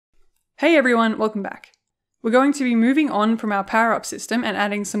Hey everyone, welcome back. We're going to be moving on from our power-up system and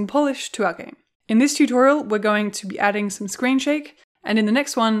adding some polish to our game. In this tutorial, we're going to be adding some screen shake, and in the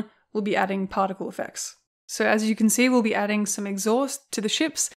next one, we'll be adding particle effects. So as you can see, we'll be adding some exhaust to the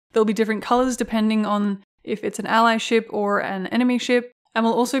ships. There'll be different colors depending on if it's an ally ship or an enemy ship. And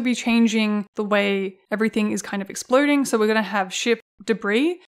we'll also be changing the way everything is kind of exploding. So we're going to have ship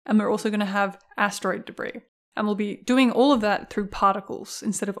debris, and we're also going to have asteroid debris. And we'll be doing all of that through particles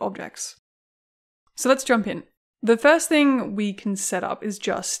instead of objects. So let's jump in. The first thing we can set up is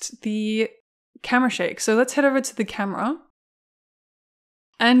just the camera shake. So let's head over to the camera.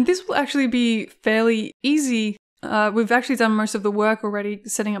 And this will actually be fairly easy. We've actually done most of the work already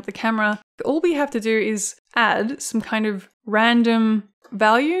setting up the camera. All we have to do is add some kind of random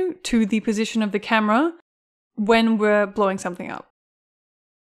value to the position of the camera when we're blowing something up.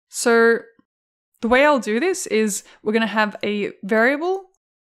 So the way I'll do this is we're going to have a variable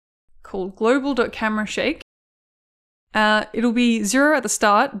called global.cameraShake. It'll be 0 at the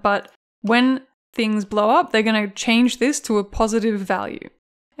start, but when things blow up, they're going to change this to a positive value.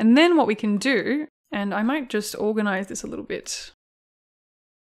 And then what we can do, and I might just organize this a little bit.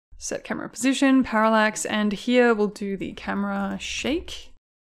 Set camera position, parallax, and here we'll do the camera shake.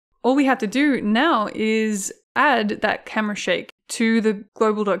 All we have to do now is add that camera shake to the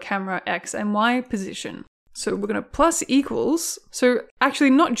global.camera X and Y position. So we're going to plus equals. So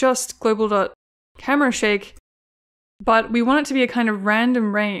actually not just global.camera shake, but we want it to be a kind of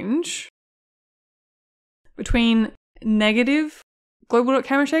random range between negative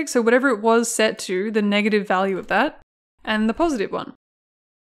global.camera shake, so whatever it was set to, the negative value of that, and the positive one.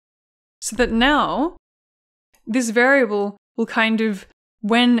 So that now this variable will kind of,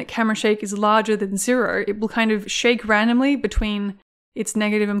 when camera shake is larger than 0, it will kind of shake randomly between its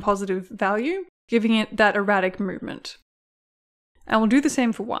negative and positive value, giving it that erratic movement. And we'll do the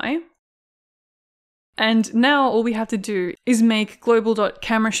same for Y. And now all we have to do is make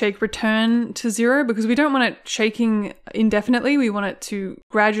global.cameraShake return to 0 because we don't want it shaking indefinitely. We want it to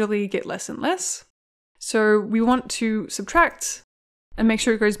gradually get less and less. So we want to subtract and make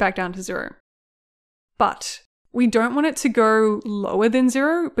sure it goes back down to 0. But we don't want it to go lower than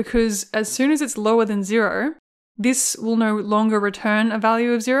 0 because as soon as it's lower than 0, this will no longer return a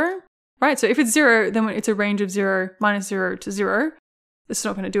value of 0, right? So if it's 0, then it's a range of 0, minus 0 to 0. This is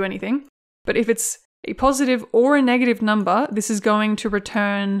not going to do anything. But if it's a positive or a negative number, this is going to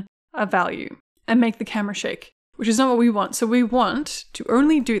return a value and make the camera shake, which is not what we want. So we want to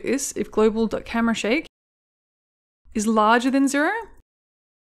only do this if global.cameraShake is larger than 0.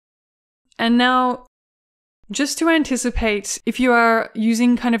 And now, just to anticipate, if you are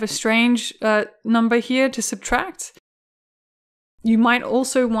using kind of a strange number here to subtract, you might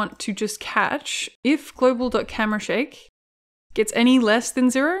also want to just catch if global.cameraShake gets any less than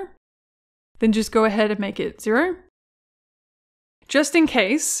 0, then just go ahead and make it 0. Just in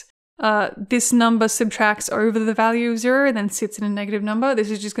case this number subtracts over the value of 0 and then sits in a negative number,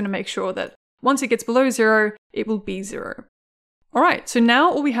 this is just going to make sure that once it gets below 0, it will be 0. All right, so now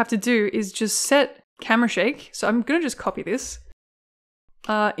all we have to do is just set camera shake. So I'm going to just copy this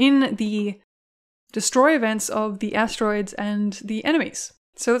in the destroy events of the asteroids and the enemies.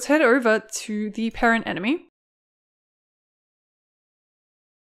 So let's head over to the parent enemy.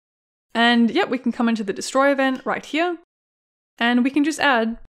 And yep, we can come into the destroy event right here, and we can just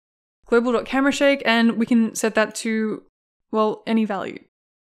add global.cameraShake, and we can set that to, well, any value.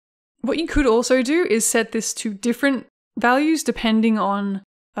 What you could also do is set this to different values depending on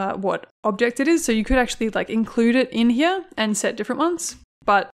what object it is. So you could actually like include it in here and set different ones,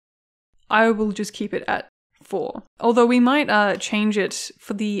 but I will just keep it at 4. Although we might change it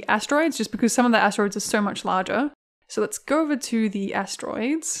for the asteroids just because some of the asteroids are so much larger. So let's go over to the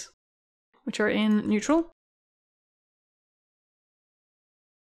asteroids, which are in neutral.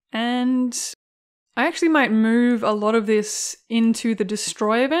 And I actually might move a lot of this into the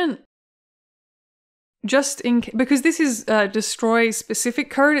destroy event. Just because this is destroy specific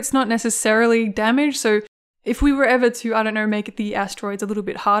code, it's not necessarily damage. So if we were ever to, I don't know, make the asteroids a little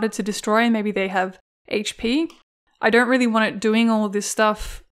bit harder to destroy, and maybe they have HP, I don't really want it doing all of this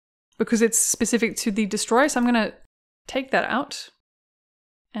stuff because it's specific to the destroy. So I'm going to take that out.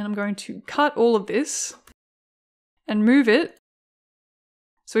 And I'm going to cut all of this and move it.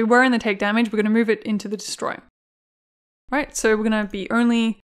 So we were in the take damage, we're going to move it into the destroy. Right, so we're going to be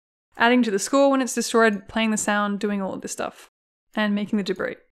only adding to the score when it's destroyed, playing the sound, doing all of this stuff, and making the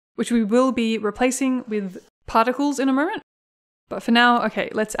debris, which we will be replacing with particles in a moment. But for now, okay,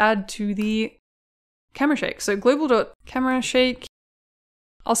 let's add to the camera shake. So global.cameraShake,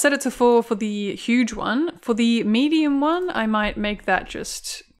 I'll set it to 4 for the huge one. For the medium one, I might make that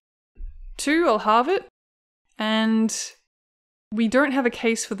just 2, I'll halve it. And we don't have a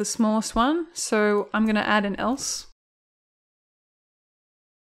case for the smallest one, so I'm going to add an else.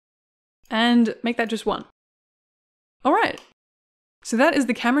 And make that just 1. All right. So that is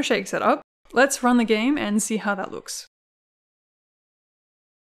the camera shake setup. Let's run the game and see how that looks.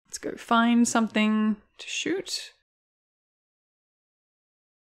 Let's go find something to shoot.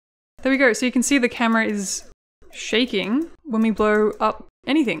 There we go. So you can see the camera is shaking when we blow up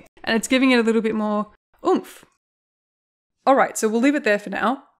anything, and it's giving it a little bit more oomph. All right, so we'll leave it there for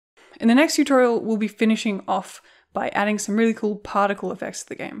now. In the next tutorial, we'll be finishing off by adding some really cool particle effects to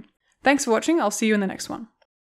the game. Thanks for watching. I'll see you in the next one.